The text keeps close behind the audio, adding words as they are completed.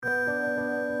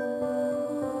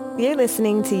You're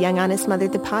listening to Young Honest Mother,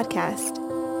 the podcast.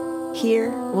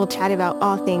 Here, we'll chat about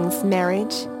all things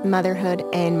marriage, motherhood,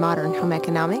 and modern home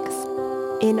economics,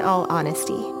 in all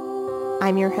honesty.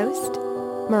 I'm your host,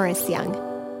 Maurice Young.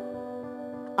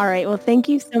 All right, well, thank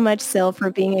you so much, Sil,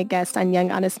 for being a guest on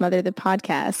Young Honest Mother, the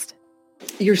podcast.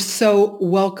 You're so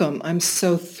welcome. I'm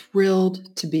so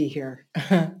thrilled to be here.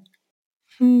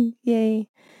 Yay.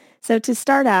 So to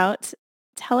start out,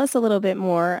 tell us a little bit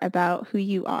more about who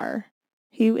you are.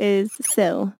 Who is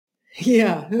Sil?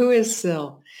 Yeah, who is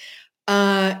Sil?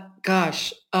 I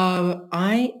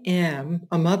am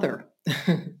a mother.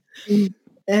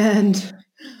 And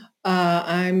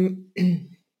I'm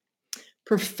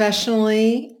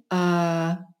professionally,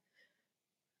 I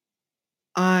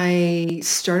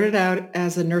started out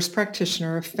as a nurse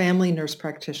practitioner, a family nurse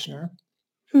practitioner.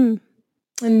 And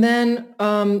then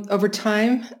over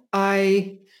time,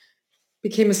 I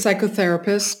became a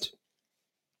psychotherapist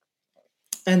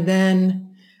and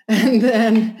then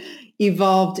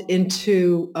evolved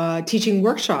into teaching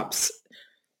workshops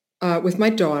with my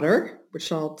daughter,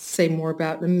 which I'll say more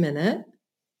about in a minute.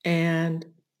 And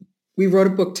we wrote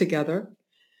a book together.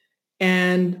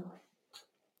 And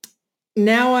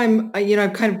now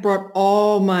I've kind of brought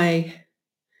all my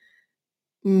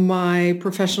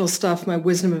professional stuff, my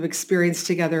wisdom of experience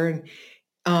together. And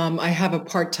I have a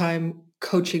part-time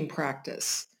coaching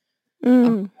practice,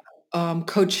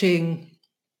 coaching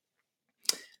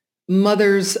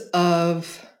mothers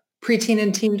of preteen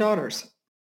and teen daughters.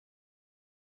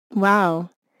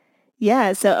 Wow.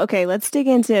 Yeah. So, okay, let's dig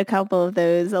into a couple of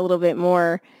those a little bit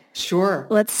more. Sure.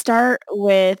 Let's start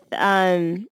with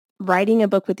writing a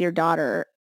book with your daughter.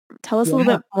 Tell us a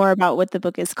little bit more about what the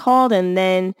book is called, and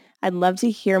then I'd love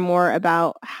to hear more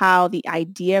about how the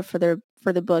idea for the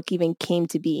book even came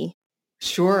to be.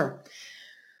 Sure.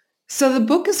 So the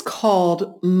book is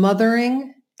called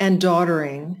Mothering and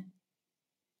Daughtering,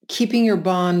 Keeping Your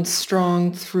Bond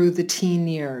Strong Through the Teen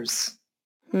Years.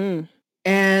 And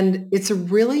it's a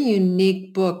really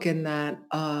unique book in that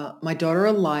my daughter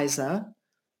Eliza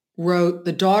wrote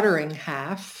the daughtering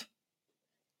half,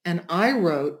 and I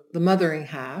wrote the mothering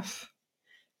half.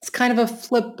 It's kind of a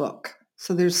flip book.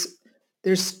 So there's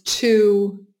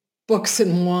two books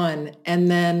in one,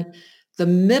 and then the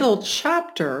middle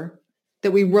chapter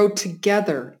that we wrote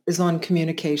together is on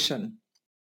communication.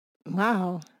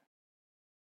 Wow.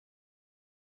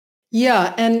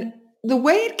 Yeah, and the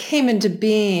way it came into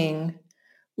being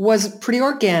was pretty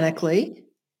organically.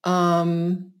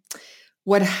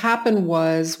 What happened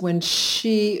was when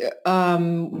she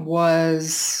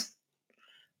was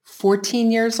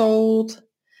 14 years old,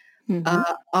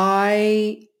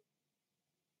 I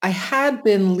had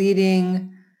been leading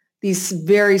these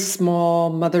very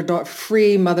small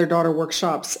free mother-daughter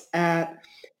workshops at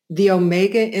the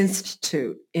Omega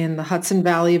Institute in the Hudson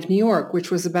Valley of New York,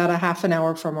 which was about a half an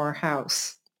hour from our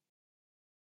house.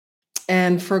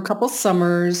 And for a couple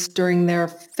summers during their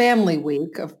family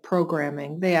week of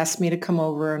programming, they asked me to come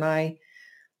over, and I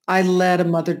led a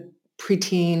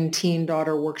preteen, teen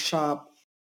daughter workshop.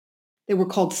 They were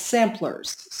called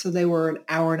samplers, so they were an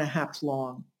hour and a half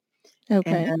long.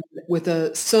 Okay. And with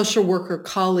a social worker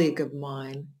colleague of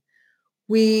mine,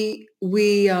 we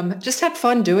just had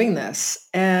fun doing this.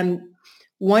 And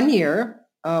one year,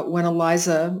 when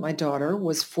Eliza, my daughter,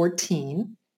 was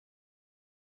 14,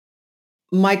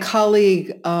 my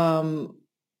colleague, I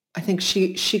think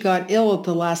she got ill at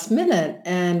the last minute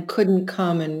and couldn't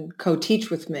come and co-teach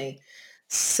with me.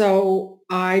 So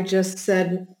I just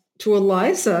said to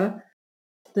Eliza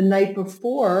the night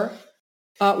before,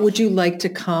 would you like to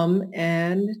come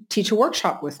and teach a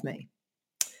workshop with me?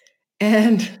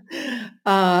 And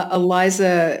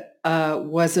Eliza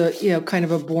was kind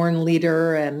of a born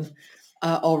leader, and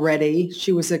already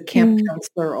she was a camp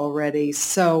counselor already.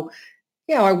 So,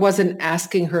 I wasn't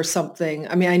asking her something.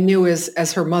 I mean, I knew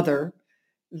as her mother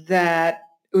that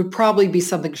it would probably be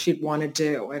something she'd want to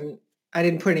do, and I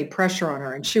didn't put any pressure on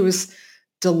her, and she was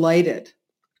delighted.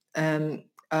 And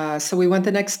so we went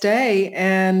the next day,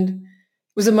 and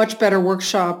it was a much better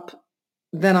workshop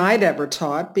than I'd ever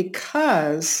taught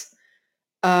because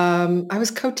I was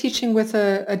co-teaching with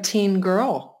a teen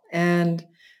girl, and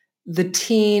the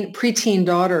preteen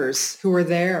daughters who were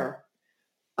there,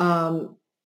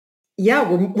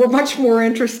 we're much more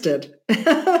interested.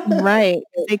 Right.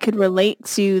 They could relate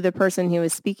to the person who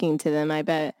was speaking to them, I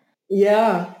bet.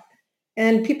 Yeah.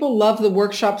 And people love the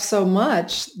workshop so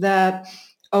much that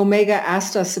Omega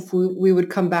asked us if we would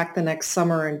come back the next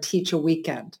summer and teach a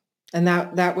weekend. And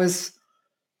that was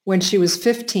when she was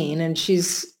 15, and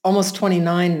she's almost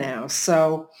 29 now.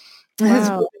 So has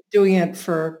been doing it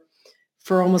for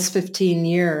almost 15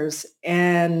 years.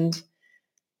 And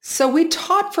So we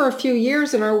taught for a few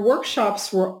years, and our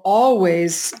workshops were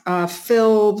always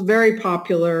filled, very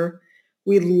popular.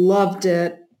 We loved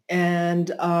it, and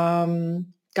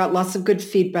got lots of good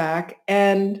feedback.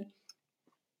 And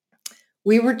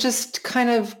we were just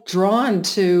kind of drawn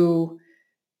to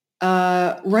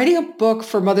writing a book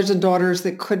for mothers and daughters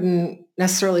that couldn't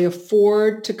necessarily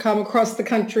afford to come across the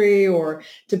country or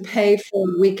to pay for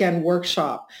a weekend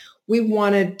workshop. We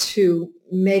wanted to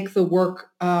make the work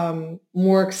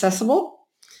more accessible,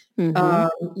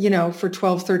 Mm-hmm. for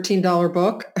 $12, $13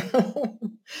 book.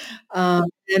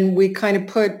 And we kind of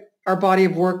put our body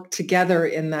of work together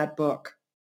in that book.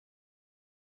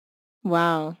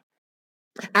 Wow.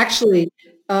 Actually,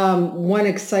 one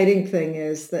exciting thing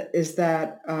is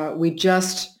that we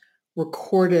just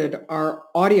recorded our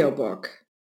audiobook.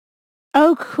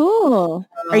 Oh, cool.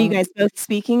 Are you Um, guys both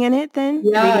speaking in it then?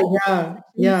 yeah, Reading yeah, sections?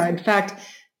 yeah. In fact,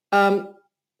 um,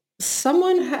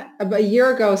 about a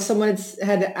year ago, someone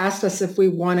had asked us if we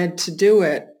wanted to do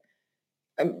it,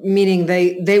 meaning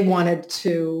they wanted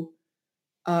to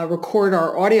record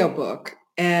our audiobook.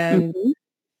 And Mhm.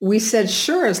 we said,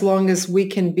 sure, as long as we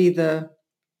can be the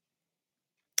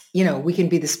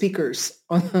speakers.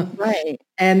 Right.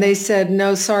 And they said,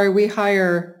 no, sorry, we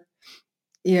hire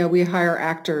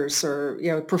actors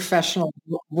or, professional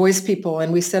voice people.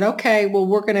 And we said, okay, well,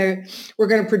 we're going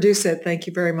to produce it. Thank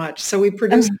you very much. So we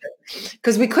produced it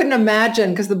because we couldn't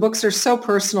imagine, because the books are so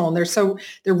personal and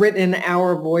they're written in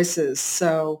our voices.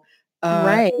 So,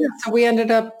 Right. so we ended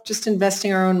up just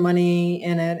investing our own money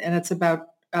in it, and it's about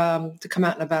to come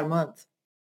out in about a month.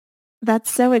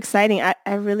 That's so exciting.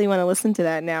 I really want to listen to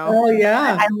that now. Oh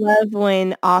yeah. I love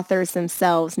when authors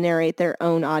themselves narrate their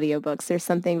own audiobooks. There's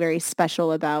something very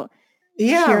special about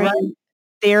Yeah, right. hearing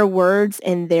their words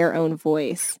in their own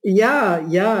voice. Yeah,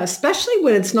 yeah, especially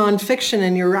when it's nonfiction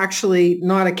and you're actually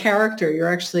not a character.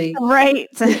 You're actually Right.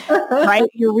 Right?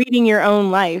 You're reading your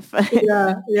own life.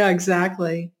 Yeah, yeah,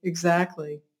 exactly,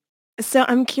 exactly. So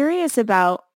I'm curious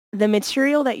about the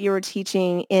material that you were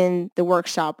teaching in the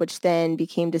workshop, which then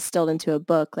became distilled into a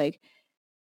book. Like,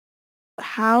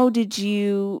 how did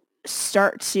you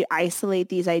start to isolate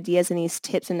these ideas and these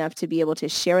tips enough to be able to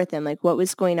share with them? Like, what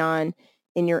was going on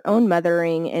in your own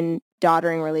mothering and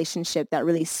daughtering relationship that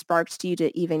really sparked you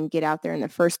to even get out there in the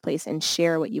first place and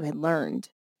share what you had learned?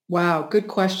 Wow, good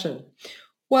question.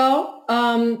 Well,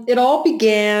 it all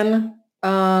began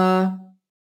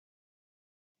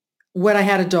when I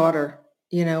had a daughter,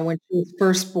 when she was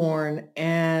first born.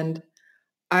 And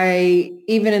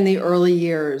even in the early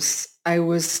years, I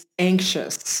was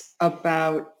anxious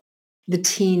about the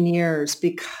teen years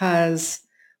because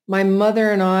my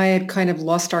mother and I had kind of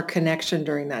lost our connection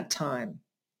during that time.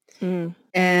 Mm,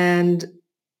 And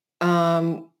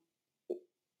um,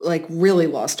 like really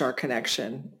lost our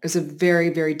connection. It was a very,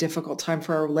 very difficult time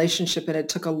for our relationship, and it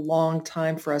took a long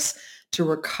time for us to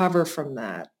recover from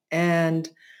that. And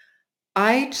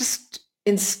I just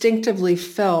instinctively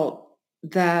felt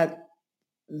that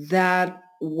that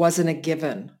wasn't a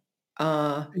given.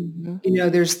 Uh,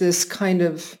 mhm. there's this kind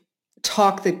of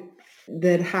talk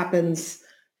that happens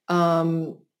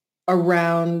um,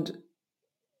 around.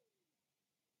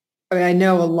 I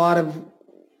know a lot of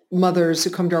mothers who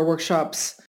come to our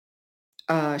workshops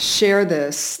share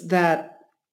this, that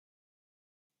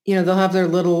they'll have their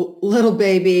little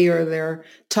baby or their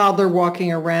toddler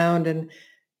walking around, and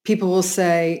people will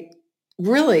say,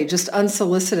 really just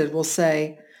unsolicited, will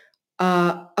say,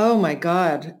 oh my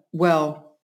God,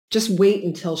 well, just wait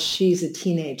until she's a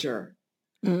teenager.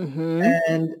 Mhm.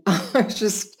 And I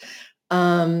just,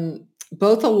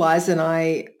 both Eliza and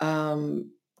I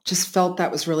just felt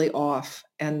that was really off,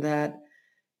 and that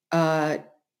uh,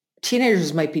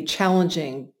 teenagers might be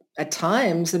challenging at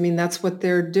times. I mean, that's what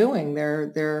they're doing.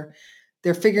 They're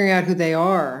figuring out who they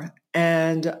are,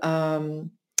 and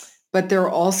but they're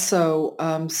also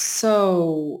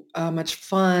so much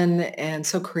fun and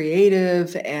so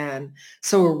creative and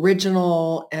so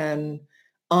original and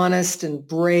honest and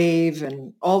brave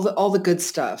and all the good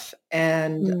stuff.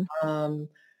 And Mm. um,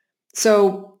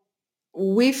 so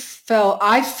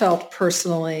I felt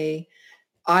personally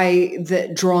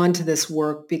that drawn to this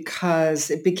work because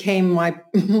it became my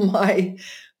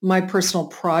my personal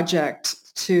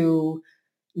project to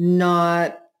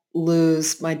not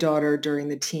lose my daughter during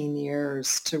the teen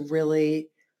years, to really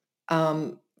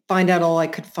um, find out all I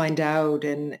could find out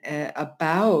and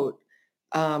about,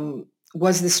 um,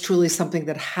 was this truly something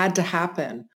that had to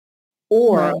happen,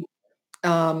 or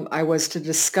Right. I was to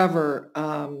discover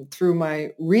through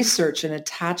my research in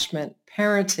attachment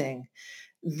parenting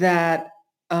that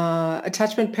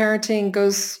attachment parenting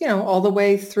goes, all the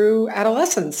way through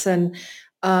adolescence. And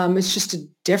It's just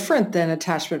different than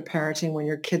attachment parenting when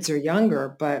your kids are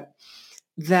younger, but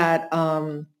that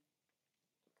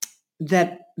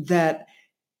that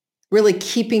really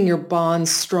keeping your bond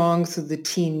strong through the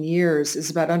teen years is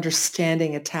about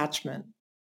understanding attachment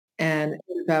and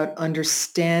about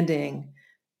understanding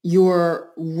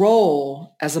your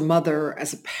role as a mother,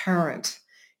 as a parent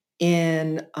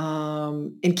in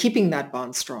keeping that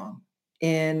bond strong,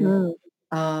 in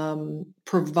Mm.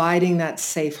 providing that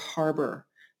safe harbor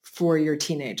for your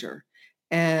teenager.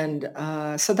 And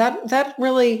so that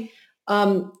really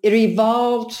it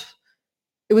evolved.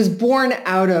 It was born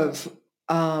out of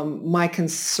my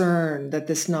concern that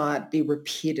this not be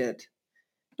repeated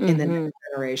in the Mhm. next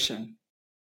generation.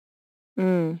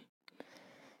 Mm.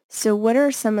 So what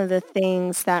are some of the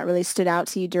things that really stood out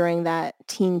to you during that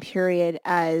teen period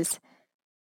as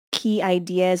key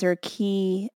ideas or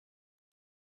key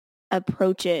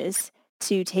approaches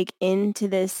to take into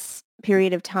this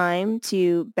period of time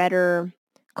to better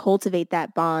cultivate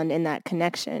that bond and that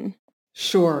connection?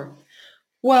 Sure.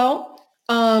 Well,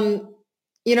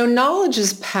 knowledge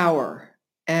is power,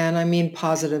 and I mean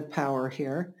positive power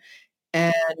here.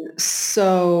 And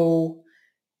so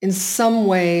in some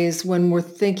ways, when we're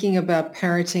thinking about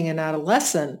parenting an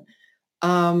adolescent,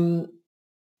 um,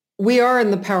 we are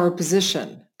in the power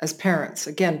position as parents.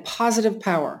 Again, positive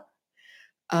power.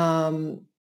 Um,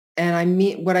 and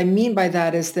what I mean by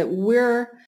that is that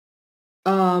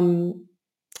um,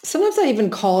 sometimes I even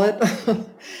call it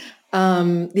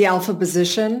the alpha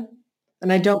position.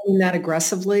 And I don't mean that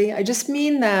aggressively. I just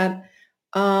mean that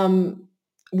um,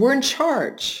 we're in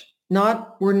charge.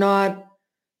 We're not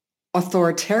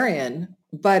authoritarian,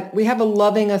 but we have a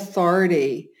loving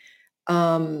authority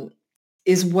um,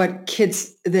 is what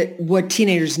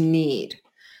teenagers need.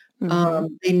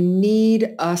 Mhm. They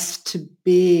need us to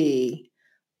be,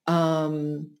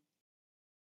 um,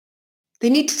 they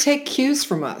need to take cues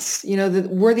from us. That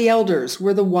we're the elders,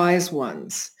 we're the wise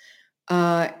ones.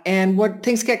 And what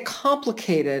things get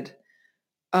complicated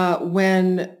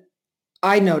when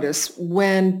I notice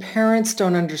when parents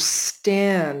don't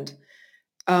understand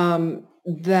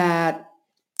that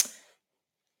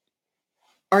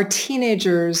our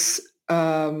teenagers,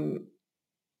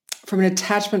 from an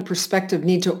attachment perspective,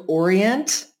 need to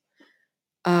orient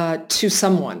to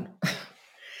someone.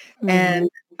 Mhm.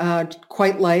 And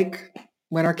quite like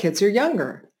when our kids are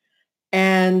younger.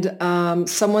 And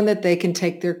someone that they can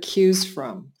take their cues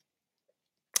from.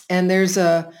 And there's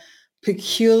a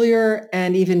peculiar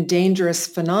and even dangerous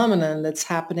phenomenon that's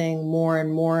happening more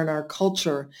and more in our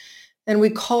culture. And we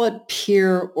call it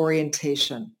peer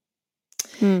orientation.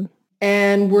 Mm.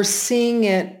 And we've seen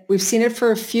it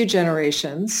for a few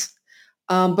generations,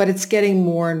 but it's getting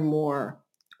more and more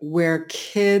where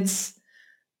kids,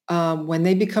 when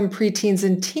they become preteens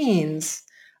and teens,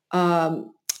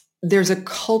 um, there's a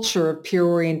culture of peer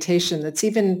orientation that's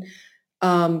even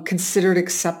considered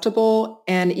acceptable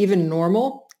and even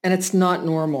normal, and it's not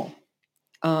normal.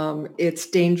 It's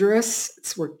dangerous.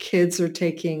 It's where kids are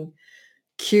taking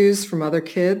cues from other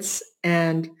kids,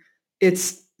 and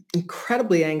it's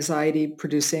incredibly anxiety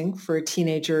producing for a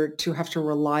teenager to have to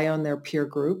rely on their peer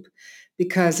group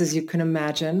because, as you can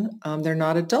imagine, they're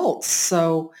not adults.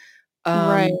 So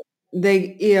Right. um,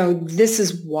 this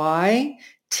is why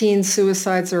teen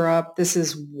suicides are up. This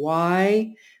is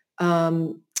why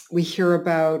we hear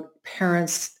about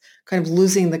parents kind of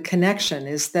losing the connection,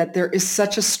 is that there is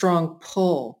such a strong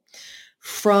pull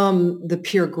from the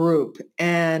peer group,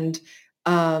 and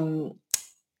um,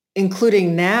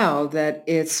 including now that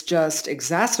it's just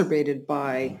exacerbated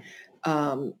by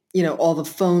all the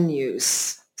phone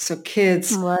use. So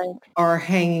kids Right. are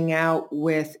hanging out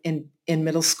with in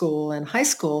middle school and high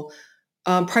school,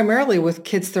 primarily with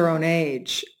kids their own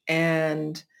age.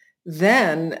 And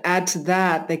then add to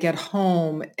that, they get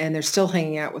home and they're still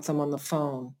hanging out with them on the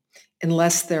phone,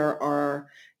 unless there are,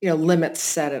 limits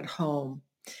set at home.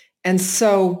 And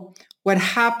so what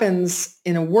happens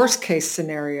in a worst case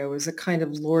scenario is a kind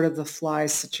of Lord of the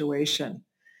Flies situation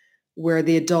where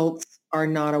the adults are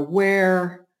not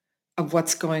aware of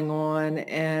what's going on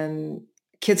and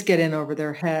kids get in over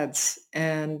their heads.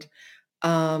 And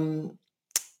um,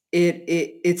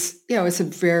 it's a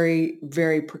very,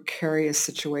 very precarious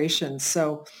situation.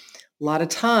 So a lot of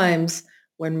times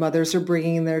when mothers are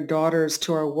bringing their daughters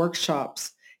to our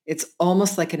workshops, it's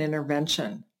almost like an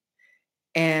intervention.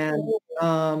 And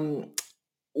um,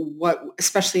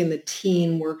 especially in the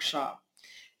teen workshop.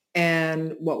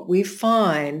 And what we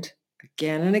find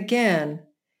again and again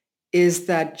is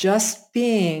that just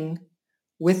being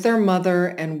with their mother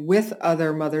and with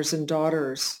other mothers and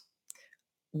daughters,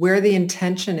 where the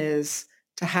intention is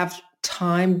to have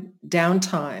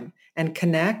downtime, and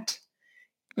connect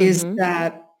is Mm-hmm.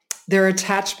 that their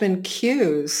attachment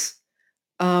cues,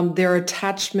 their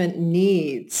attachment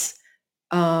needs,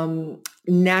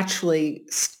 naturally,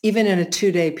 even in a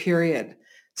 2-day period,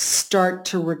 start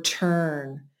to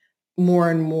return more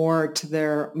and more to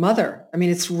their mother. I mean,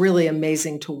 it's really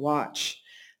amazing to watch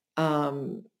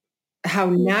um, how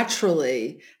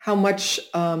naturally, how much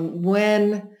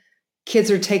when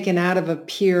kids are taken out of a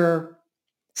peer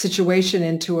situation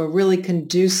into a really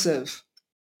conducive,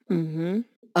 Mm-hmm.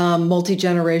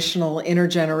 multi-generational,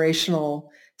 intergenerational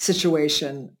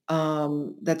situation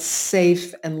that's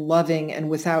safe and loving and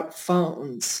without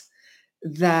phones,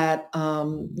 that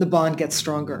the bond gets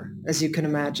stronger, as you can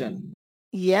imagine.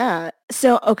 Yeah.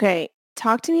 So, okay,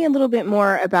 talk to me a little bit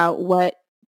more about what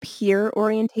peer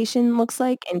orientation looks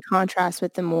like in contrast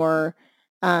with the more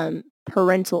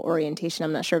parental orientation.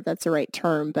 I'm not sure if that's the right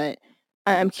term, but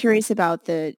I'm curious about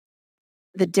the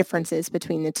differences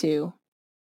between the two.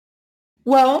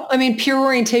 Well, I mean, peer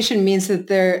orientation means that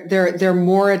they're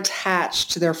more attached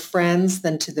to their friends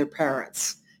than to their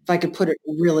parents, if I could put it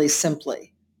really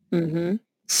simply. Mm-hmm.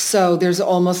 So there's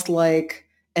almost like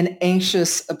an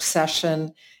anxious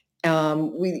obsession. There's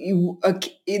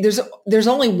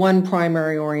only one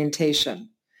primary orientation.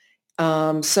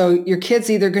 So your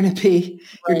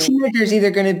Right. teenager's either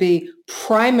going to be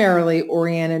primarily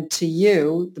oriented to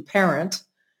you, the parent,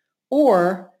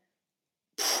 or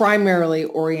primarily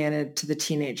oriented to the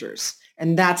teenagers.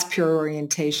 And that's pure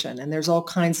orientation. And there's all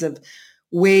kinds of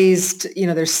ways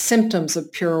there's symptoms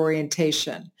of pure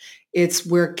orientation. It's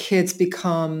where kids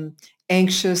become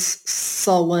anxious,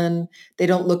 sullen. They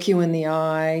don't look you in the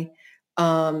eye.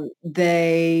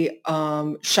 They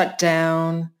shut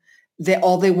down.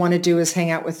 All they want to do is hang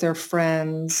out with their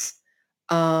friends.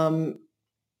 Um,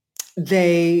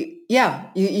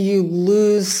 you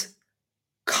lose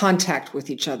contact with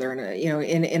each other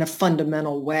in a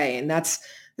fundamental way. And that's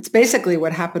basically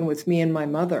what happened with me and my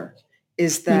mother,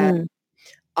 is that Mm.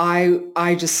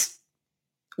 I just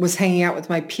was hanging out with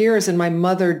my peers, and my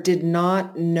mother did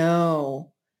not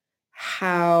know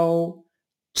how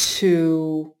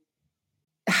to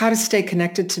how to stay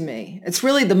connected to me. It's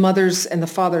really the mother's and the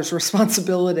father's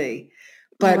responsibility.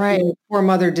 But Right. my poor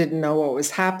mother didn't know what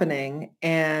was happening.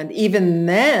 And even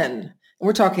then,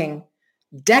 we're talking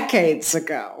decades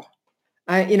ago,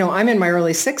 I'm in my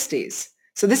early 60s.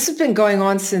 So this has been going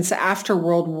on since after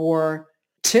World War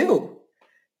II,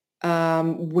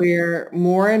 where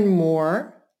more and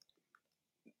more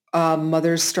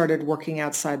mothers started working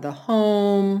outside the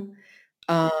home.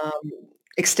 Um,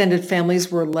 Extended families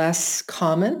were less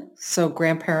common, so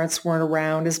grandparents weren't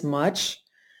around as much.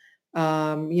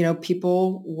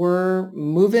 People were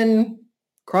moving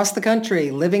across the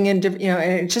country, living in different,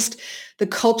 and it just, the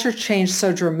culture changed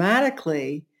so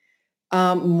dramatically.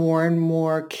 More and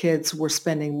more kids were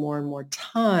spending more and more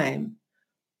time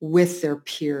with their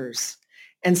peers.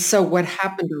 And so what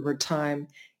happened over time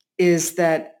is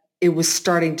that it was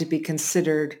starting to be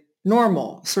considered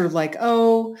normal, sort of like,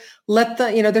 oh,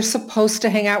 they're supposed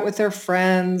to hang out with their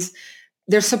friends.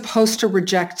 They're supposed to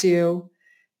reject you.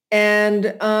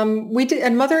 And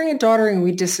and mothering and daughtering,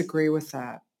 we disagree with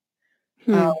that.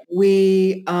 Hmm.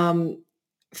 We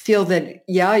feel that,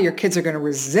 yeah, your kids are going to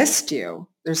resist you.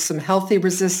 There's some healthy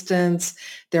resistance.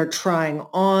 They're trying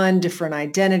on different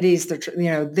identities.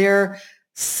 Their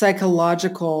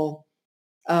psychological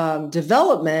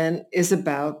development is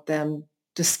about them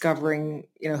discovering,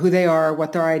 who they are,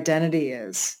 what their identity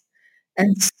is.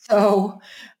 And so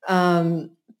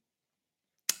um,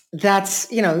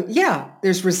 yeah,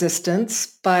 there's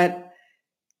resistance, but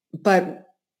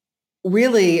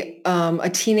really, a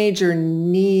teenager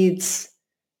needs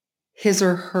his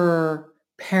or her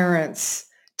parents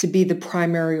to be the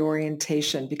primary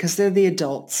orientation because they're the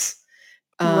adults.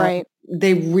 Um, Right.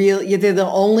 they're the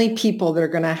only people that are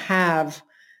going to have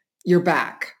your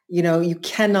back. You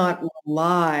cannot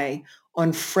rely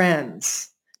on friends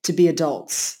to be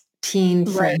adults, teen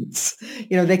Right. friends.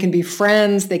 They can be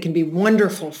friends, they can be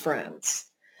wonderful friends.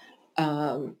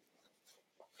 Um,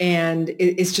 and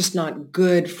it's just not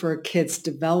good for a kid's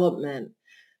development,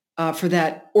 for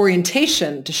that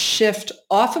orientation to shift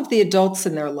off of the adults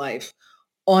in their life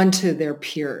onto their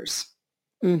peers.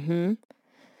 Mm-hmm.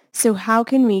 So how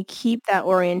can we keep that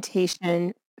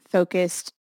orientation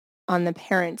focused on the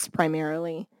parents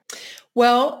primarily?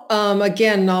 Well,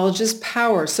 again, knowledge is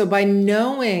power. So by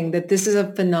knowing that this is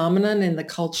a phenomenon in the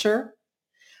culture,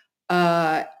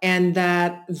 and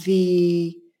that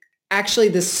actually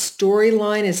the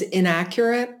storyline is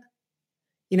inaccurate,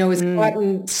 it's Mm.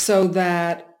 gotten so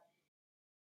that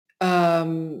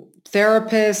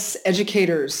therapists,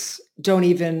 educators don't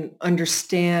even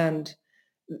understand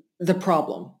the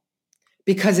problem,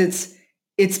 because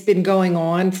it's been going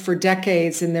on for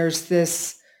decades, and there's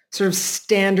this sort of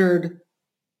standard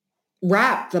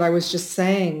rap that I was just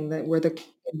saying, that where the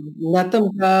let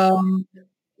them go.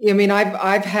 I mean,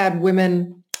 I've had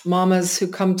women, mamas, who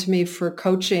come to me for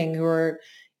coaching who are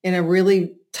in a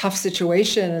really tough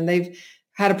situation, and they've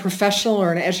had a professional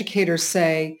or an educator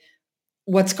say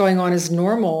what's going on is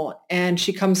normal, and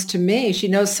she comes to me, she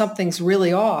knows something's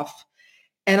really off.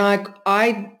 And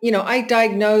I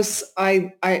diagnose,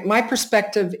 my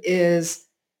perspective is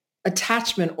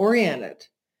attachment oriented.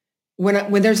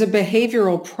 When there's a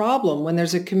behavioral problem, when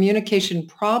there's a communication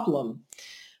problem,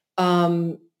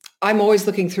 I'm always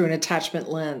looking through an attachment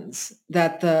lens,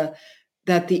 that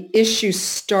the issue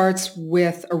starts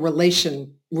with a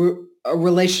relational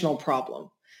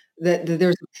problem, that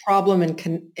there's a problem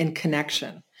in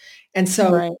connection. And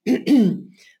so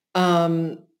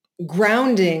Right.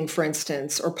 Grounding, for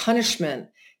instance, or punishment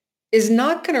is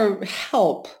not going to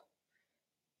help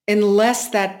unless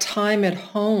that time at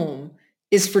home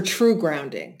is for true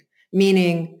grounding,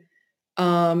 meaning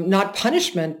not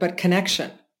punishment, but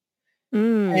connection.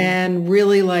 And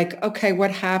really like, okay, what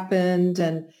happened,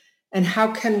 and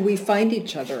how can we find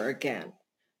each other again?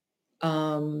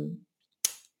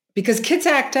 Because kids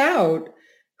act out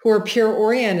who are peer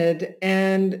oriented,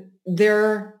 and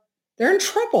they're in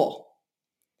trouble.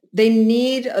 They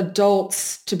need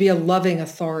adults to be a loving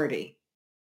authority.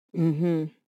 Mm-hmm.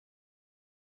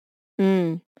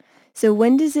 So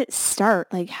when does it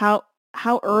start? Like how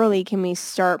early can we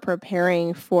start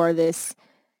preparing for this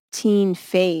teen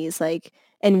phase? Like,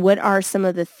 and what are some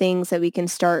of the things that we can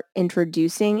start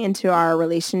introducing into our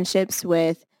relationships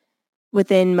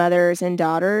within mothers and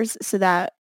daughters so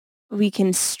that we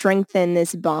can strengthen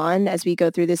this bond as we go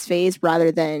through this phase rather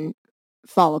than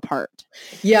fall apart?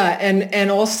 Yeah, and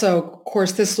also, of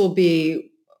course, this will be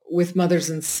with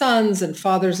mothers and sons, and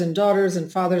fathers and daughters,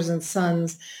 and fathers and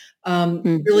sons.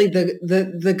 Really,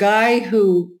 the guy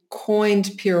who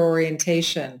coined peer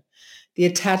orientation, the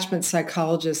attachment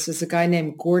psychologist, is a guy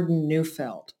named Gordon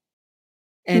Neufeld,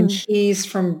 and he's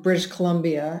from British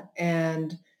Columbia,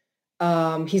 and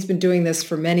he's been doing this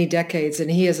for many decades, and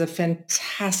he has a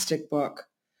fantastic book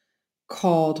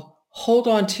called "Hold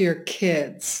On to Your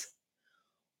Kids: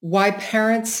 Why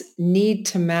Parents Need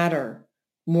to Matter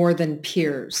More Than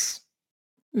Peers."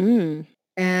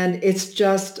 And it's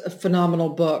just a phenomenal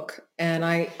book. And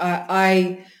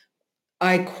I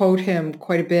quote him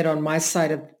quite a bit on my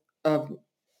side of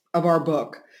our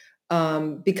book,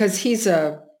 because he's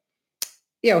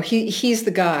he's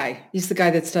the guy. He's the guy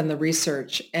that's done the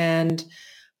research. And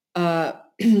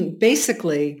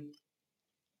basically,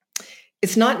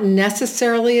 it's not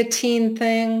necessarily a teen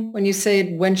thing when you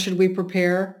say, when should we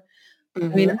prepare? I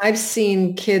mean, I've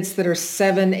seen kids that are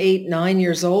 7, 8, 9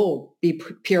 years old be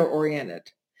peer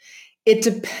oriented. It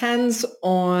depends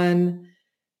on,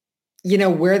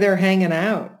 where they're hanging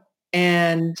out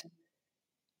and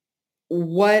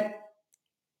what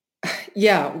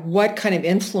kind of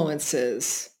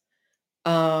influences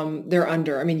they're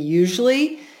under. I mean,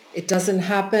 usually it doesn't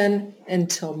happen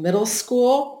until middle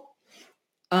school,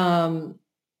 but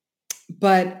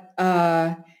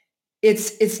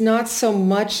it's not so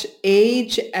much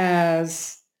age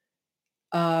as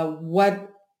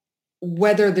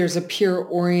whether there's a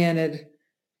peer-oriented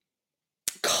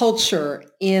culture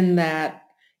in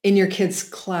your kid's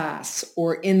class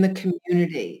or in the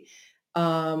community.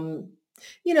 The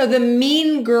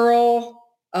mean girl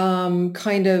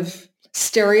kind of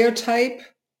stereotype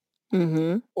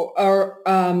or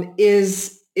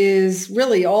is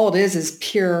really all it is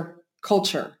peer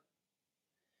culture.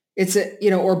 It's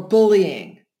or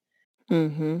bullying.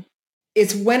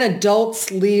 It's when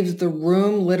adults leave the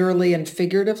room, literally and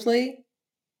figuratively,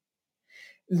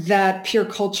 that peer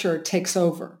culture takes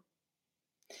over.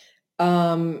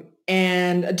 And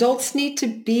adults need to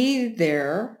be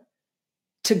there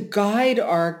to guide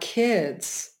our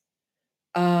kids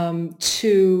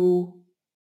to,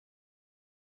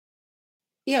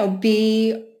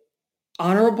 be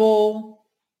honorable,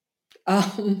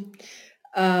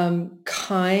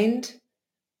 kind,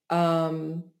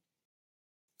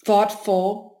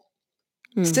 thoughtful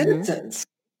citizens.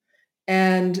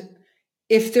 And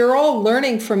if they're all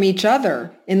learning from each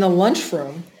other in the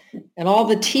lunchroom and all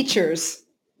the teachers,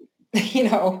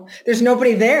 there's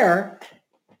nobody there.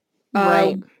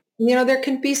 Right. There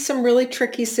can be some really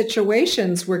tricky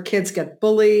situations where kids get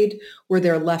bullied, where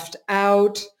they're left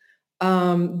out,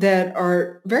 that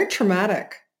are very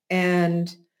traumatic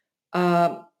and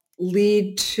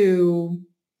lead to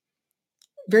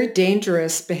very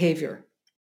dangerous behavior.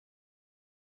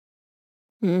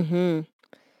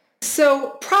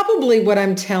 So probably what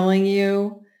I'm telling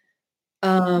you,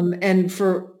 and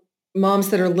for moms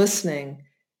that are listening,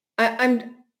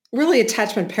 I'm really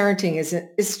attachment parenting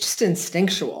is just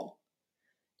instinctual.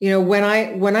 When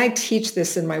I teach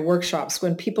this in my workshops,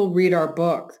 when people read our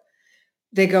book,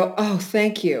 they go, "Oh,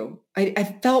 thank you." I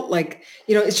felt like,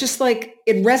 it's just like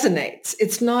it resonates.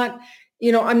 It's not,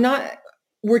 I'm not,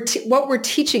 what we're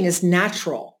teaching is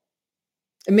natural.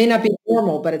 It may not be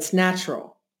normal, but it's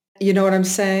natural. You know what I'm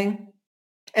saying?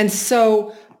 And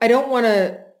so I don't want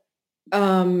to,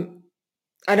 um,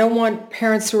 I don't want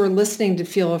parents who are listening to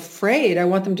feel afraid. I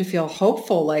want them to feel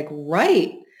hopeful, like,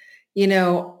 right,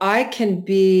 I can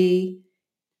be,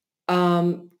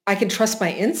 I can trust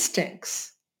my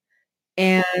instincts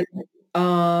and,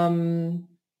 um,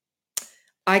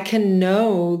 I can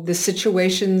know the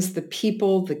situations, the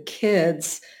people, the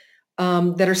kids,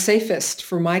 that are safest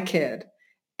for my kid.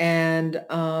 And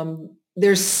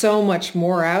there's so much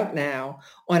more out now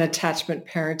on attachment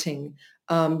parenting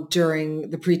during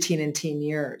the preteen and teen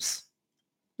years,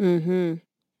 Mm-hmm.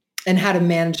 and how to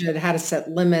manage it, how to set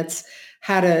limits,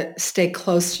 how to stay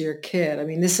close to your kid. I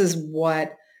mean, this is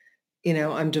what,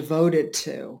 I'm devoted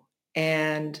to.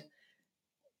 And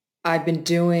I've been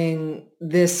doing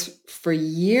this for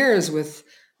years with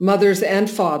mothers and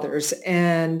fathers.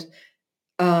 And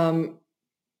um,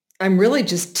 I'm really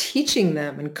just teaching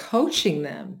them and coaching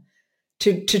them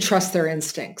to trust their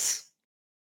instincts.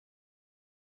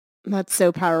 That's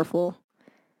so powerful.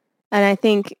 And I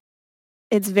think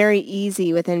it's very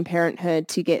easy within parenthood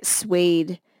to get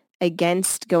swayed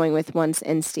against going with one's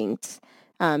instincts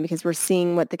because we're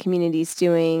seeing what the community's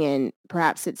doing and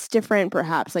perhaps it's different.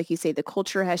 Perhaps, like you say, the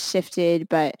culture has shifted,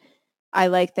 but I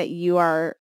like that you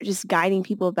are just guiding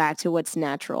people back to what's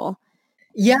natural.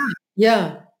 Yeah,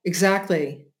 yeah,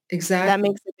 exactly, That exactly.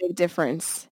 makes a big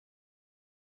difference.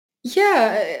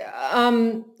 Yeah,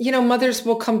 mothers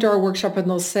will come to our workshop and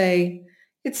they'll say,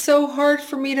 "It's so hard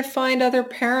for me to find other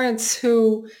parents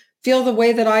who feel the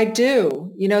way that I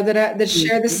do, that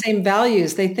share the Mhm. same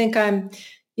values. They think I'm,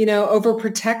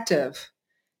 overprotective."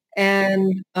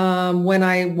 And when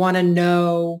I want to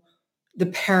know the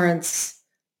parents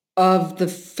of the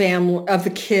family of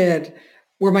the kid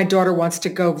where my daughter wants to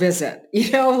go visit,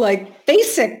 like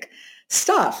basic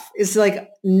stuff is like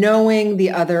knowing the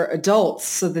other adults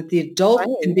so that the adult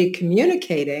can Right. be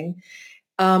communicating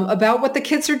about what the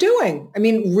kids are doing. I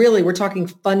mean, really, we're talking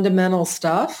fundamental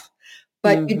stuff,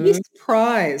 but you'd be Mm-hmm.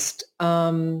 surprised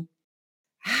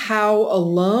how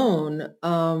alone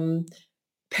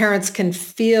parents can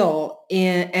feel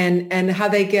and how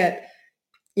they get,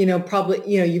 probably,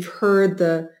 you've heard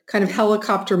the kind of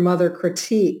helicopter mother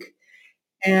critique.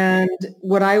 And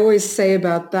what I always say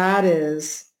about that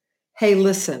is, hey,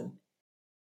 listen,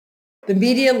 the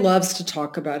media loves to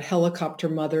talk about helicopter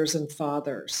mothers and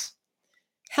fathers.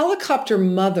 Helicopter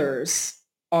mothers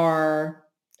are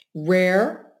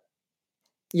rare.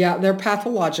 Yeah, they're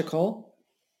pathological.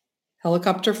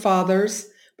 Helicopter fathers,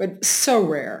 but so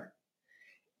rare.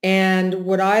 And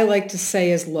what I like to say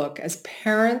is, look, as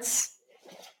parents,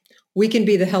 we can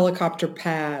be the helicopter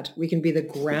pad. We can be the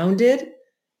grounded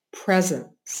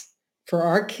presence for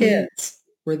our kids.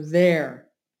 We're there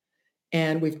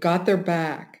and we've got their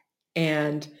back.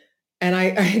 And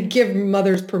I give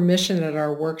mothers permission at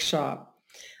our workshop.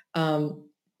 Um,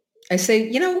 I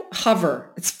say,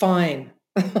 hover. It's fine.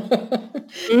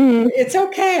 Mm-hmm. It's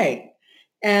okay.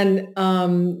 And,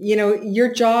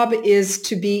 your job is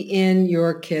to be in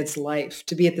your kid's life,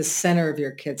 to be at the center of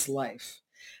your kid's life.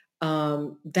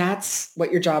 That's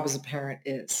what your job as a parent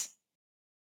is.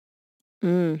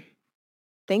 Mm.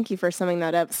 Thank you for summing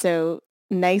that up so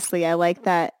nicely. I like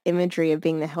that imagery of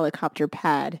being the helicopter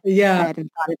pad. I Yeah.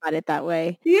 hadn't thought about it that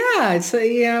way. Yeah. It's,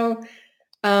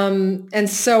 and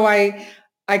so I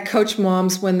coach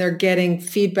moms when they're getting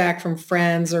feedback from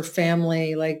friends or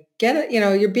family, like get it,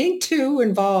 you're being too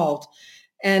involved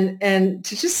and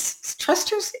to just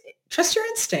trust your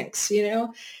instincts,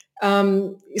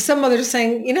 some mothers are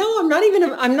saying, I'm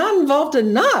not involved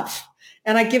enough.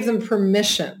 And I give them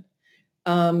permission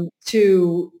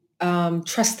to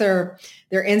trust their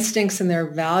instincts and their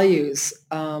values.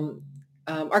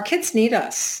 Our kids need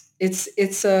us.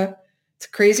 It's a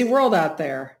crazy world out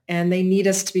there, and they need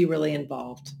us to be really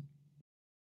involved.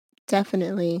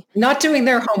 Definitely. Not doing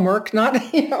their homework, not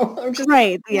I'm just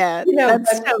Right. Yeah.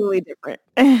 That's but totally different.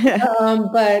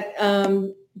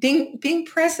 being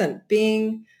present,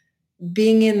 being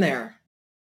in there.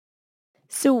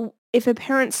 So if a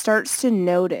parent starts to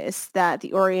notice that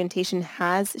the orientation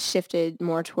has shifted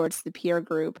more towards the peer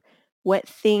group, what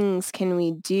things can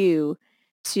we do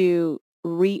to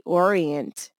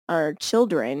reorient our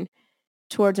children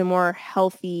towards a more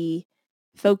healthy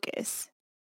focus?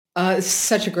 It's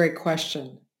such a great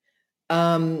question.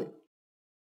 Um,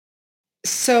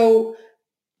 so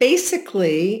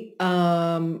basically,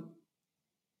 I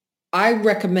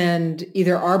recommend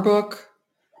either our book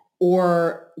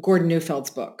or Gordon Neufeld's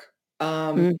book.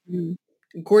 Mhm.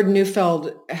 Gordon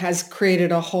Neufeld has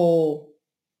created a whole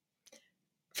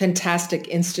fantastic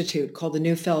institute called the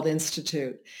Neufeld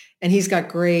Institute, and he's got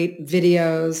great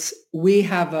videos. We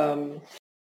have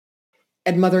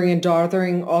at Mothering and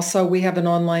Daughtering also, we have an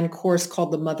online course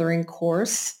called the Mothering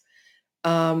Course,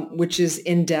 which is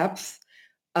in depth.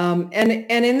 And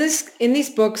in these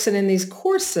books and in these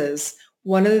courses,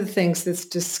 one of the things that's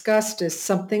discussed is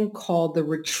something called the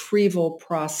retrieval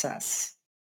process.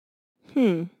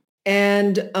 Hmm.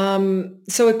 And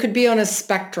so it could be on a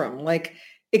spectrum, like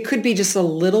it could be just a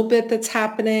little bit that's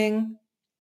happening,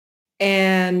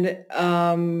 and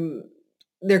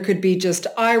there could be just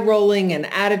eye rolling and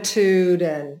attitude,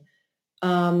 and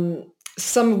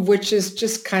some of which is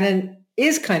just kind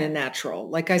of natural.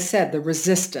 Like I said, the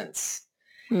resistance.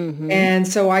 Mhm. And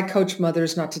so I coach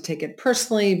mothers not to take it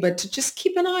personally, but to just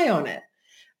keep an eye on it.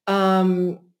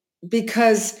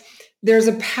 Because there's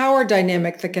a power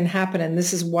dynamic that can happen. And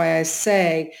this is why I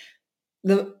say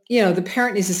the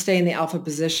parent needs to stay in the alpha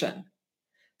position.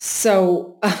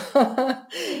 So Yeah.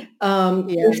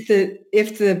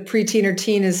 if the preteen or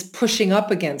teen is pushing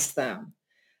up against them,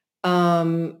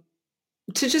 to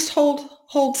just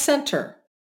hold center.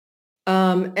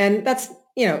 And that's,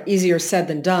 easier said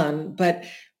than done, but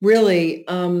really,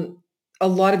 a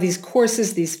lot of these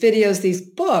courses, these videos, these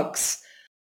books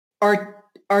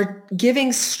are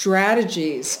giving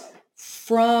strategies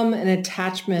from an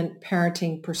attachment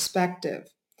parenting perspective.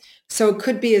 So it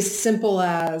could be as simple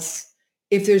as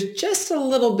if there's just a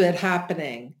little bit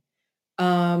happening,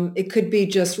 it could be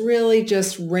just really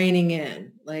just reining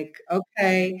in, like,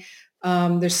 okay,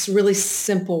 there's really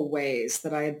simple ways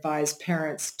that I advise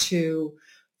parents to,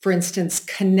 for instance,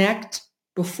 connect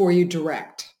before you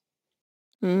direct.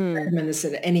 I Mm. recommend this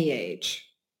at any age.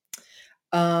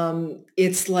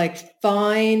 It's like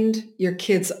find your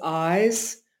kid's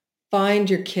eyes, find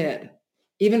your kid,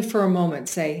 even for a moment.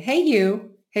 Say, hey,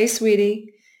 you, hey,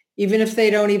 sweetie, even if they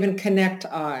don't even connect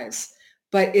eyes.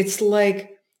 But it's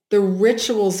like the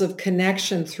rituals of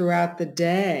connection throughout the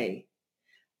day,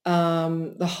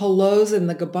 the hellos and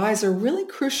the goodbyes are really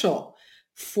crucial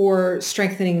for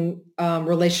strengthening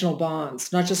relational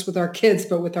bonds, not just with our kids,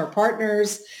 but with our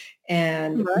partners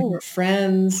and with Right. our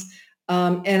friends.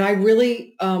 And I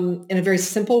really, in a very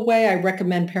simple way, I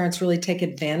recommend parents really take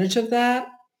advantage of that.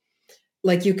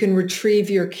 Like you can retrieve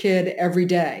your kid every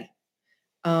day.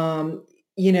 Um,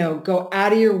 go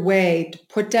out of your way to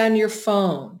put down your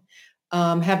phone.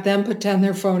 Have them put down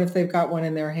their phone if they've got one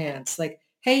in their hands. Like,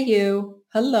 hey, you,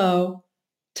 hello,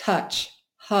 touch,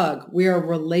 hug. We are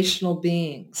relational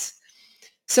beings.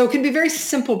 So it can be very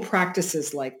simple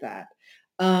practices like that.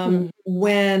 Mm.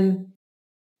 When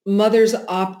mothers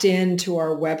opt in to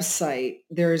our website,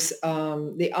 there's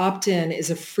the opt-in is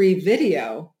a free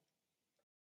video,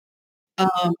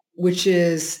 which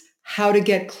is how to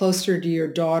get closer to your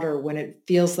daughter when it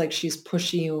feels like she's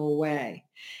pushing you away.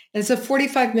 And it's a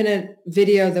 45-minute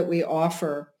video that we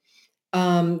offer,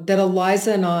 that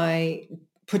Eliza and I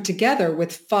put together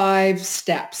with 5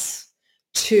 steps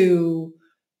to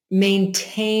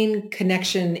maintain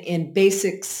connection in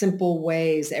basic, simple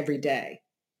ways every day.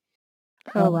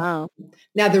 Oh, wow.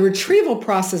 Now the retrieval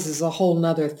process is a whole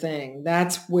nother thing.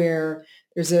 That's where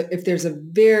if there's a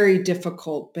very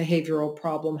difficult behavioral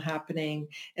problem happening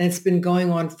and it's been going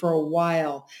on for a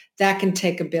while, that can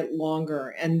take a bit longer.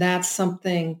 And that's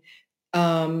something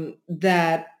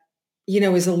that,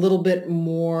 is a little bit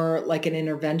more like an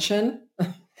intervention.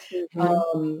 Mhm.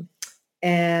 Um,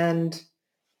 and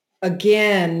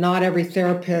again, not every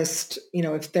therapist,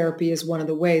 if therapy is one of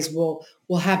the ways, will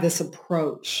have this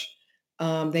approach.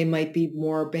 They might be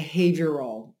more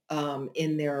behavioral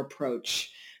in their approach.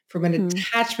 From an Hmm.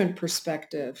 attachment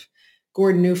perspective,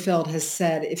 Gordon Neufeld has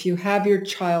said, if you have your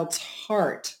child's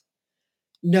heart,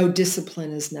 no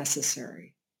discipline is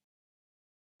necessary.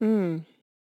 Mm.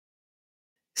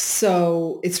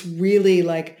 So it's really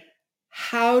like,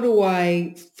 how do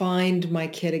I find my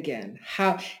kid again?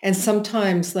 And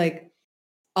sometimes like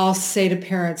I'll say to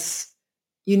parents,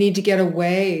 you need to get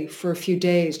away for a few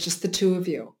days, just the two of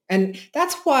you. And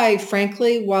that's why,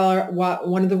 frankly,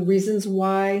 one of the reasons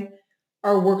why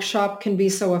our workshop can be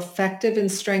so effective in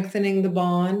strengthening the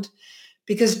bond,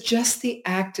 because just the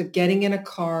act of getting in a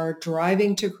car,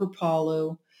 driving to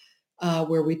Kripalu,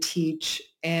 where we teach,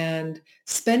 and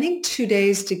spending 2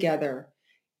 days together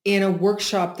in a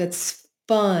workshop that's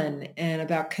fun and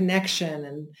about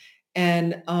connection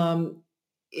and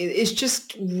it's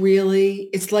just really,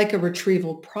 it's like a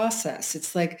retrieval process.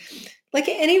 It's like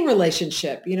any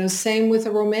relationship, same with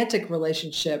a romantic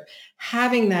relationship,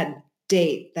 having that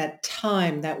date, that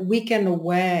time, that weekend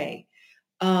away.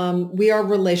 We are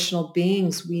relational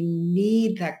beings. We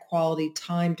need that quality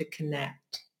time to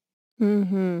connect.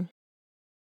 Mm-hmm.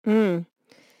 Mm.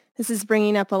 This is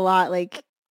bringing up a lot, like,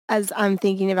 as I'm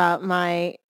thinking about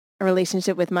my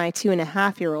relationship with my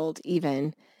 2.5-year-old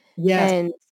even,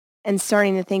 Yes. and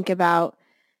starting to think about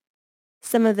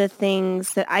some of the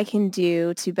things that I can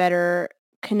do to better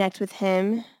connect with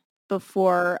him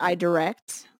before I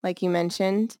direct, like you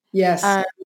mentioned, Yes. um,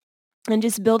 and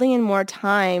just building in more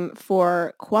time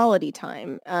for quality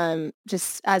time,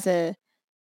 just as a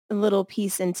little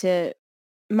piece into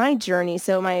my journey.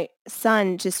 So my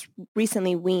son just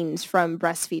recently weaned from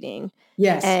breastfeeding.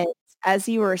 Yes. And as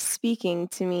you were speaking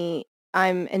to me,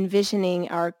 I'm envisioning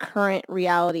our current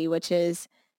reality, which is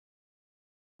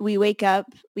we wake up,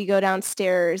 we go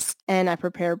downstairs, and I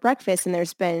prepare breakfast. And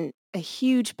there's been a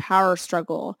huge power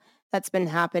struggle that's been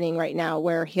happening right now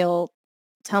where he'll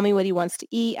tell me what he wants to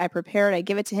eat. I prepare it, I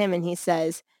give it to him, and he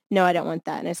says, no, I don't want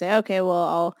that. And I say, okay, well,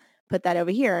 I'll put that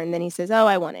over here. And then he says, oh,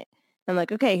 I want it. I'm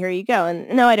like, okay, here you go.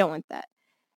 And no, I don't want that.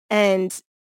 And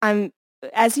I'm,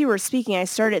 as you were speaking, I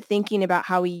started thinking about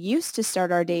how we used to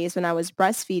start our days when I was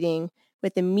breastfeeding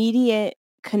with immediate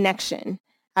connection.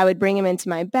 I would bring him into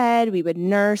my bed. We would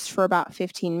nurse for about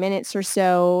 15 minutes or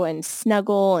so and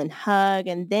snuggle and hug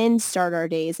and then start our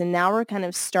days. And now we're kind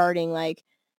of starting like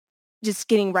just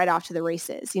getting right off to the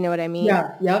races. You know what I mean?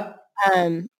 Yeah. Yep.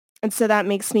 Um, and so that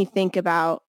makes me think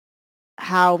about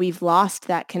how we've lost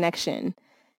that connection.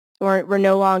 We're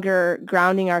no longer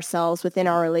grounding ourselves within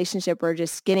our relationship. We're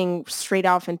just getting straight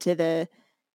off into the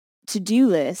to-do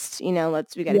list. We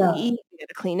got to Yeah. eat, we got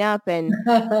to clean up. And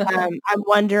I'm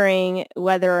wondering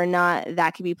whether or not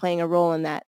that could be playing a role in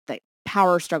that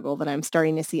power struggle that I'm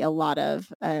starting to see a lot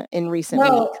of in recent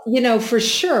weeks. Well, for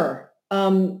sure.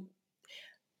 And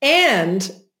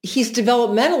he's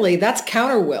developmentally, that's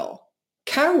counter will.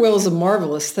 Counter will is a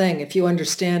marvelous thing if you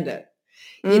understand it.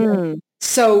 Mm.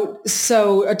 So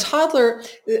a toddler,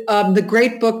 the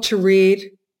great book to read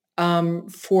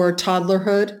for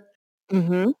toddlerhood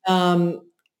Mm-hmm.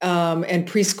 and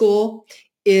preschool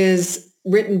is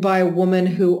written by a woman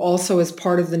who also is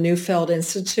part of the Neufeld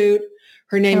Institute.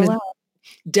 Her name Oh, is wow.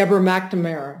 Deborah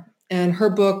McNamara, and her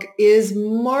book is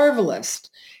marvelous.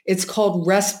 It's called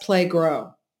Rest, Play,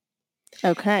 Grow.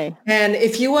 Okay. And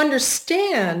if you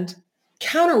understand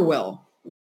counterwill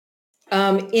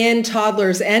in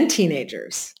toddlers and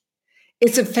teenagers,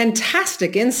 it's a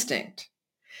fantastic instinct.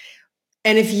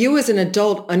 And if you as an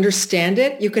adult understand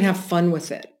it, you can have fun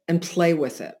with it and play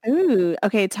with it. Ooh,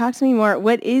 okay. Talk to me more.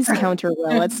 What is counter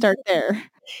will? Let's start there.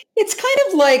 It's kind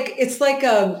of like, it's like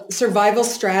a survival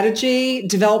strategy,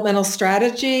 developmental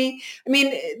strategy. I mean,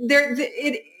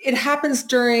 it happens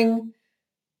during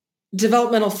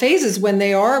developmental phases when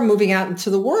they are moving out into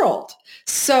the world.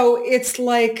 So it's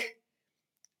like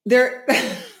they're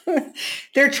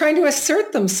they're trying to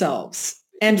assert themselves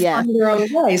and Yes. find their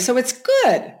own way. So it's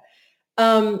good.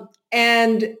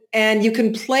 And you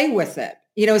can play with it.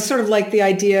 It's sort of like the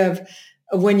idea of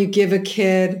when you give a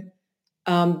kid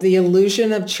the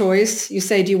illusion of choice. You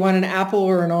say, do you want an apple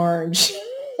or an orange?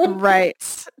 Right.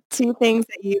 Two things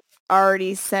that you've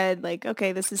already said, like,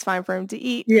 okay, this is fine for him to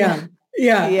eat. Yeah.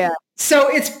 Yeah. Yeah. So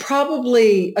it's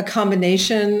probably a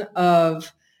combination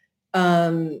of,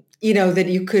 that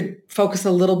you could focus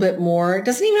a little bit more. It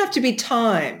doesn't even have to be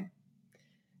time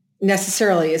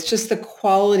necessarily. It's just the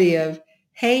quality of,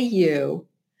 hey, you,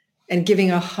 and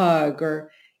giving a hug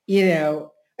or,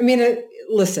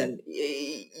 listen,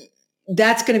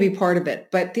 that's going to be part of it.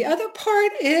 But the other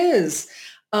part is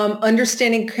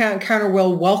understanding counter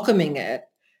will, welcoming it,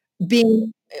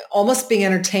 almost being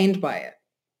entertained by it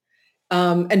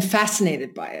and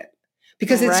fascinated by it.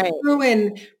 Because it's Right. true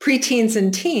in preteens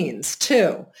and teens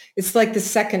too. It's like the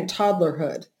second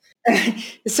toddlerhood.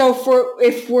 So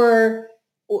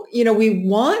we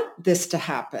want this to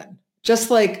happen,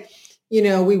 just like,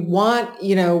 we want,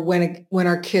 when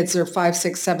our kids are 5,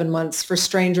 6, 7 months for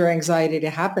stranger anxiety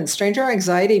to happen. Stranger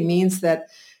anxiety means that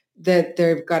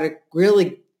they've got a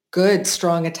really good,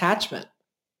 strong attachment.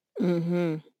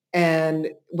 Mm-hmm. And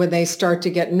when they start to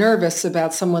get nervous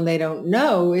about someone they don't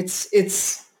know, it's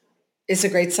a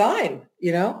great sign,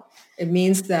 It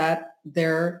means that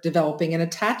they're developing an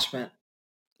attachment.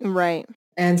 Right.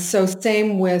 And so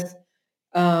same with,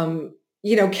 counter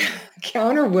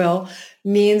will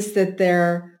means that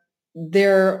they're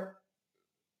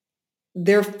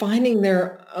finding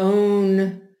their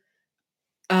own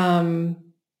um,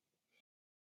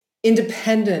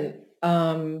 independent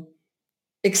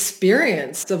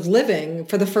experience of living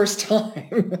for the first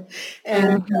time.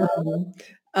 and Mhm.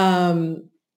 um,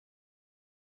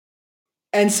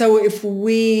 and so if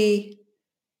we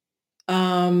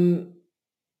um,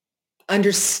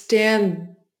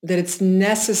 understand that it's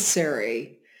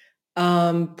necessary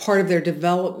part of their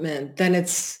development, then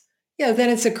it's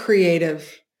a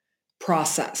creative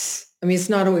process. I mean, it's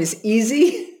not always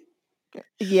easy, but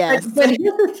Yes. but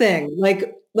here's the thing,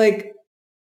 like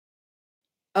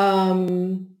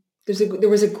um, there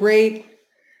was a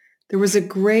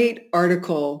great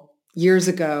article years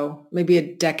ago, maybe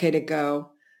a decade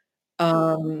ago,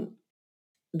 um,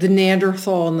 the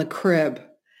Neanderthal in the crib,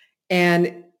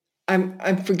 and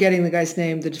I'm forgetting the guy's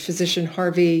name, the physician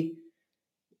Harvey,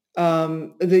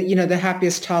 the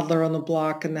happiest toddler on the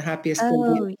block and the happiest baby.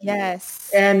 Oh,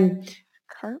 yes. And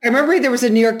Carp? I remember there was a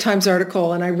New York Times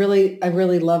article, and I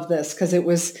really love this because it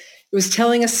was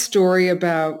telling a story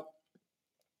about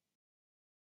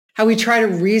how we try to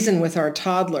reason with our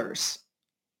toddlers.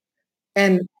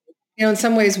 And, in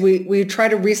some ways we try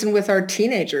to reason with our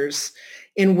teenagers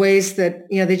in ways that,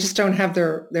 they just don't have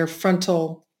their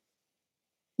frontal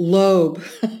lobe,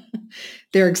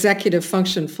 their executive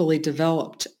function fully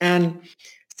developed. And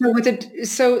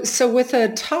so with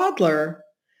a toddler,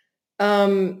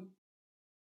 um,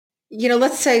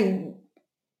 let's say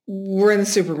we're in the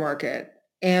supermarket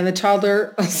and the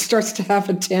toddler starts to have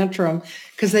a tantrum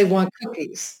because they want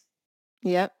cookies.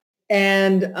 Yep.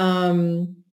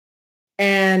 And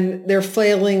and they're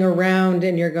flailing around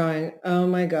and you're going, oh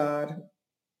my God,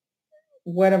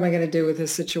 what am I going to do with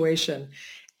this situation?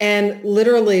 And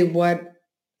literally what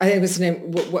I think his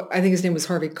name, what I think his name was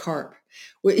Harvey Karp.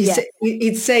 Yes.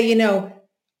 He'd say,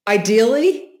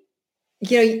 ideally,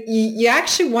 you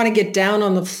actually want to get down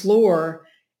on the floor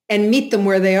and meet them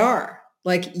where they are.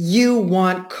 Like, you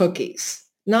want cookies,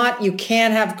 not you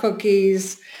can't have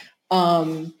cookies.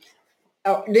 You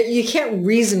can't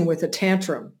reason with a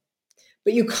tantrum,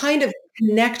 but you kind of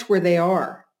connect where they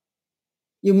are.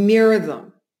 You mirror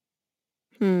them.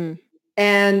 Hmm.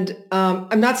 And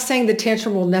I'm not saying the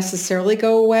tantrum will necessarily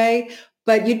go away,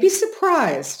 but you'd be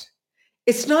surprised.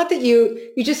 It's not that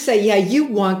you just say, yeah, you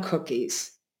want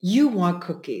cookies. You want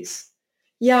cookies.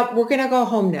 Yeah, we're gonna go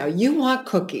home now. You want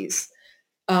cookies.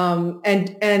 And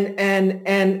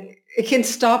it can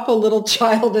stop a little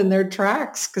child in their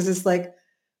tracks because it's like,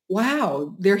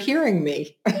 wow, they're hearing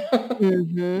me.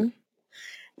 Mhm.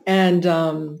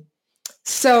 And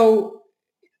so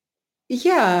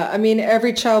yeah, I mean,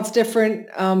 every child's different,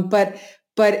 but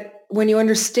when you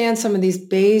understand some of these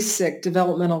basic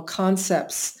developmental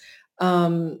concepts,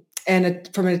 from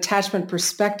an attachment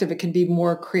perspective, it can be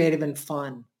more creative and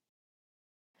fun.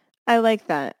 I like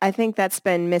that. I think that's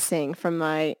been missing from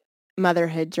my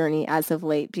motherhood journey as of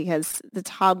late because the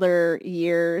toddler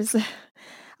years,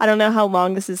 I don't know how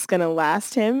long this is gonna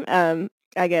last him.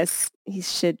 I guess he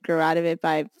should grow out of it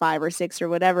by 5 or 6 or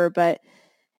whatever, but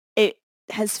it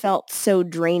has felt so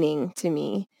draining to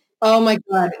me. Oh my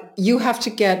God, you have to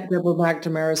get Deborah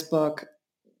McNamara's book.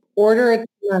 Order it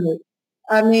tonight.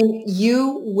 I mean,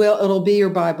 it'll be your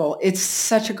Bible. It's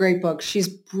such a great book. She's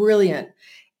brilliant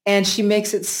and she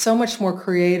makes it so much more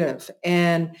creative.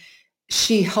 And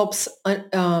she helps,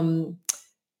 the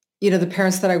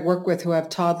parents that I work with who have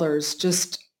toddlers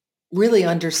just really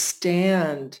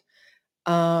understand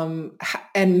and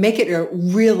make it a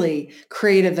really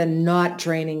creative and not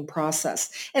draining process.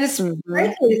 And it's Mhm.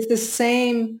 frankly, it's the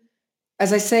same,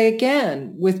 as I say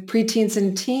again, with preteens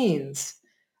and teens.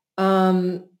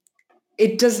 Um,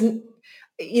 it doesn't,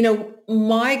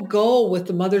 my goal with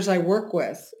the mothers I work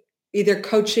with, either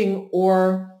coaching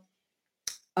or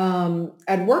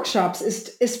at workshops,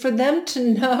 is for them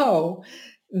to know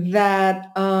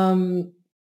that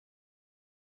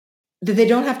that they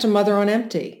don't have to mother on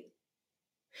empty.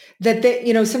 That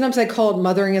sometimes I call it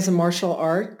mothering as a martial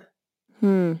art.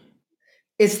 Hmm.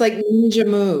 It's like ninja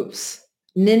moves,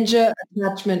 ninja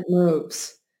attachment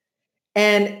moves,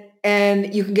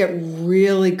 and you can get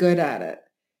really good at it.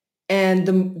 And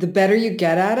the better you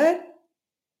get at it,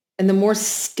 and the more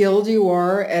skilled you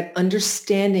are at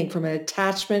understanding from an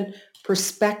attachment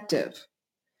perspective,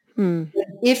 Hmm.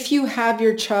 if you have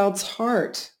your child's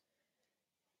heart,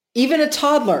 even a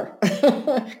toddler,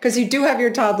 because you do have your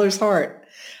toddler's heart,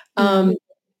 Mhm.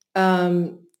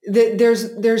 um,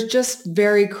 there's just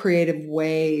very creative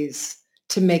ways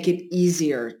to make it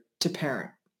easier to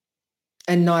parent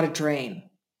and not a drain.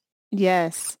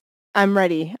 Yes. I'm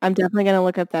ready. I'm definitely gonna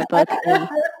look up that book,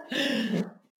 and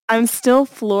I'm still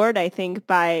floored, I think,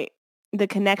 by the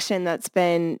connection that's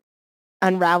been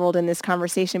unraveled in this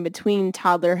conversation between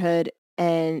toddlerhood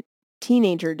and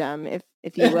teenagerdom,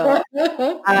 if you will.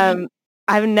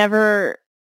 I've never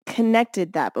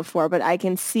connected that before, but I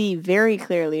can see very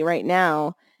clearly right now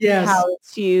how Yes. the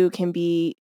two can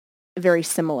be very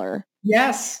similar.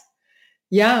 Yes.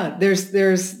 Yeah. There's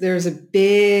a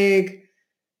big,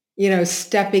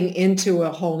 stepping into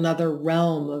a whole nother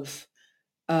realm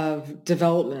of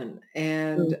development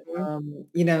and,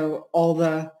 Mhm. all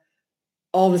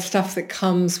the stuff that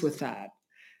comes with that.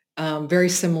 Very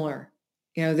similar.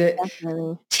 The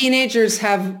Definitely. teenagers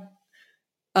have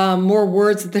more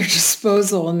words at their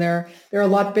disposal, and they're a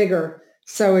lot bigger,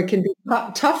 so it can be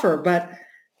tougher. But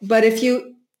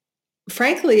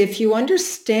frankly, if you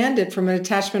understand it from an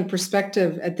attachment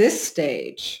perspective at this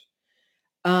stage,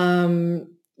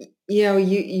 um,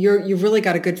 you've really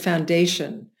got a good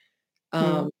foundation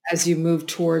Hmm. as you move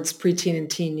towards preteen and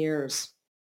teen years.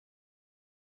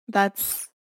 That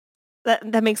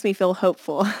makes me feel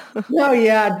hopeful. Oh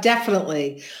yeah,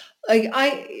 definitely.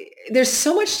 There's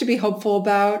so much to be hopeful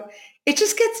about. It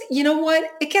just gets, you know what?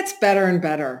 It gets better and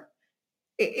better.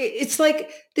 It's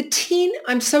like the teen,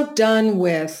 I'm so done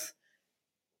with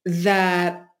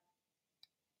that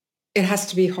it has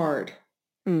to be hard.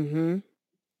 Mm-hmm.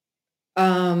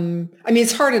 I mean,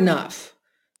 it's hard enough,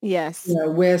 Yes.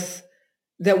 with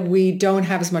that we don't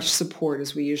have as much support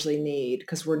as we usually need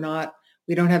because we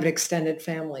don't have extended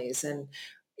families and,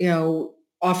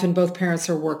 often both parents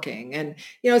are working and,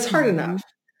 it's hard Mm-hmm. enough.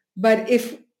 But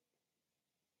if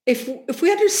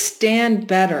we understand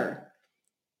better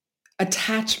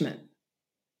attachment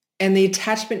and the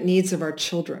attachment needs of our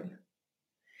children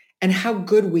and how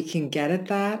good we can get at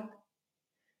that,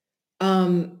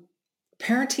 um,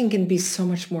 parenting can be so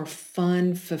much more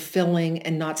fun, fulfilling,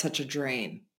 and not such a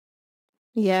drain.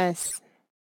 Yes.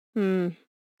 Hmm.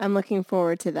 I'm looking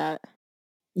forward to that.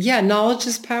 Yeah, knowledge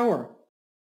is power.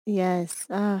 Yes.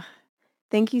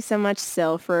 Thank you so much,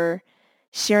 Sil, for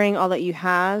sharing all that you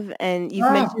have. And you've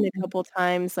Ah, mentioned a couple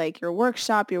times like your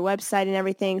workshop, your website and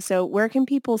everything. So where can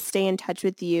people stay in touch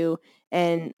with you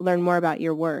and learn more about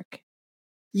your work?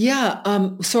 yeah.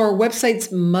 So our website's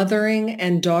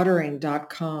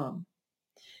motheringanddaughtering.com.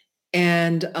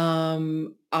 And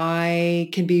I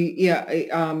can be,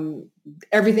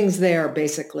 everything's there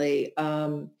basically.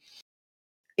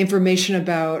 Information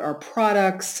about our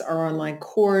products, our online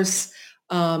course.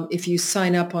 If you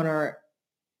sign up on our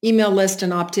email list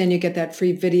and opt in, you get that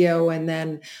free video. And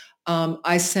then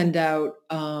I send out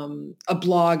a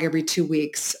blog every 2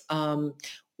 weeks. Uh,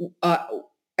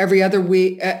 every other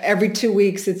week, every 2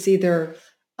 weeks, it's either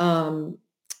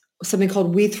something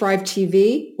called We Thrive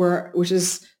TV, which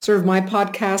is sort of my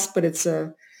podcast, but it's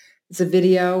a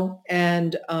video,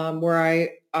 and where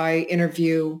I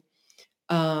interview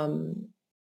um,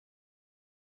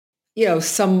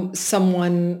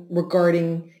 someone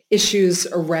regarding issues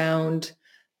around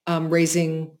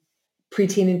raising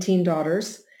preteen and teen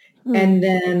daughters. Hmm. And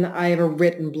then I have a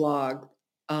written blog.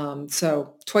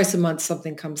 So twice a month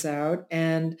something comes out.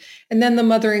 And then the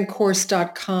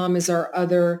motheringcourse.com is our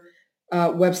other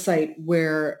website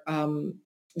where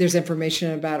there's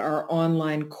information about our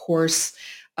online course.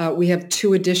 We have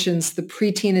two editions, the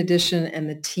preteen edition and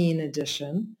the teen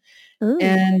edition. Ooh.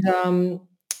 And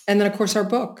then of course our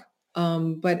book.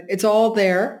 But it's all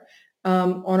there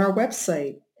on our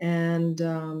website. And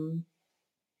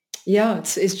yeah,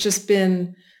 it's just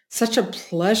been such a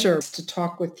pleasure to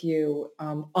talk with you,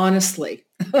 honestly.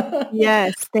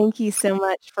 Yes. Thank you so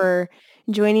much for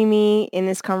joining me in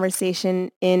this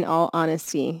conversation in all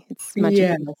honesty. It's much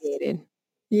Yes, appreciated.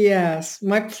 yes,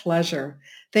 my pleasure.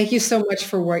 Thank you so much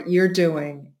for what you're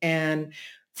doing and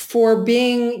for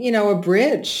being, a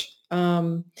bridge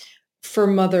for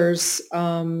mothers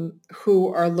who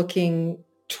are looking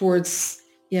towards,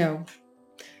 the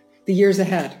years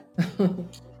ahead.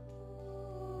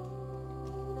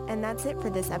 And that's it for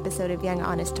this episode of Young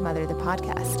Honest Mother, the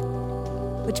podcast,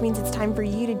 which means it's time for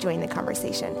you to join the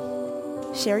conversation.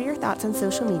 Share your thoughts on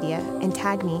social media and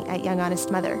tag me at Young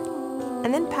Honest Mother.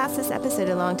 And then pass this episode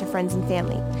along to friends and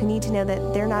family who need to know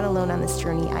that they're not alone on this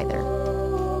journey either.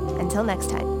 Until next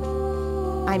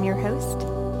time, I'm your host,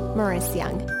 Maurice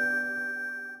Young.